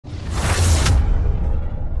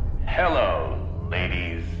Hello,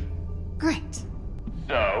 ladies. Great.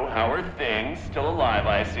 So, how are things? Still alive,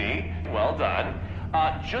 I see. Well done.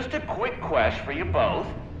 Just a quick question for you both.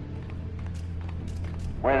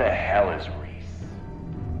 Where the hell is Reese?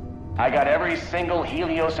 I got every single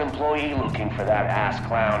Helios employee looking for that ass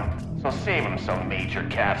clown. So save him some major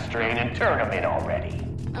calf strain and turn him in already.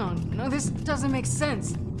 Oh no, this doesn't make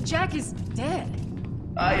sense. Jack is dead.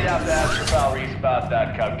 I'd have to ask your pal Reese about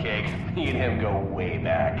that cupcake. Me and him go way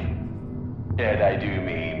back. And I do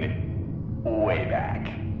mean way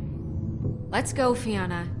back. Let's go,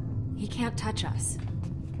 Fiona. He can't touch us.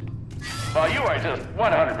 Well, you are just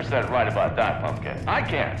 100% right about that, Pumpkin. I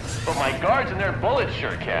can't, but my guards and their bullets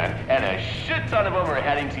sure can, and a shit ton of them are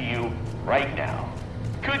heading to you right now.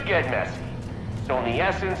 Could get messy. So in the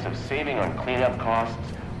essence of saving on cleanup costs,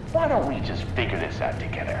 why don't we just figure this out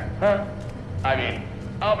together, huh? I mean,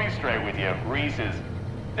 I'll be straight with you. Reese is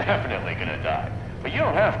definitely gonna die. But you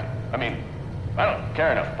don't have to. I mean, I don't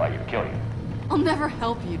care enough about you to kill you. I'll never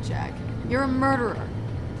help you, Jack. You're a murderer.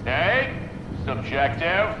 Hey,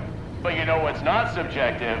 subjective. But you know what's not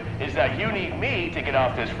subjective is that you need me to get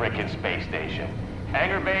off this frickin' space station.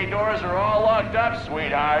 Hangar bay doors are all locked up,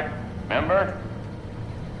 sweetheart. Remember?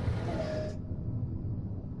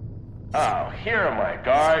 Oh, here are my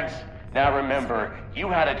guards. Now remember, you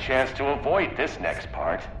had a chance to avoid this next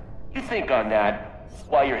part. You think on that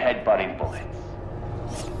while you're headbutting bullets.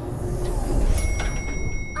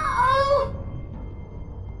 Oh!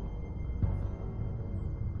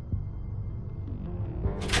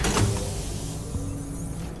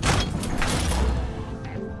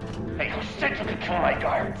 Hey, who said you could kill my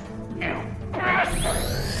guards? You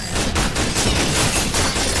bastard!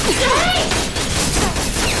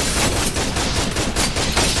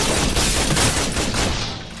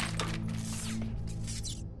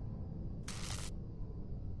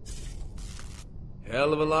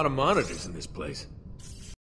 Hell of a lot of monitors in this place.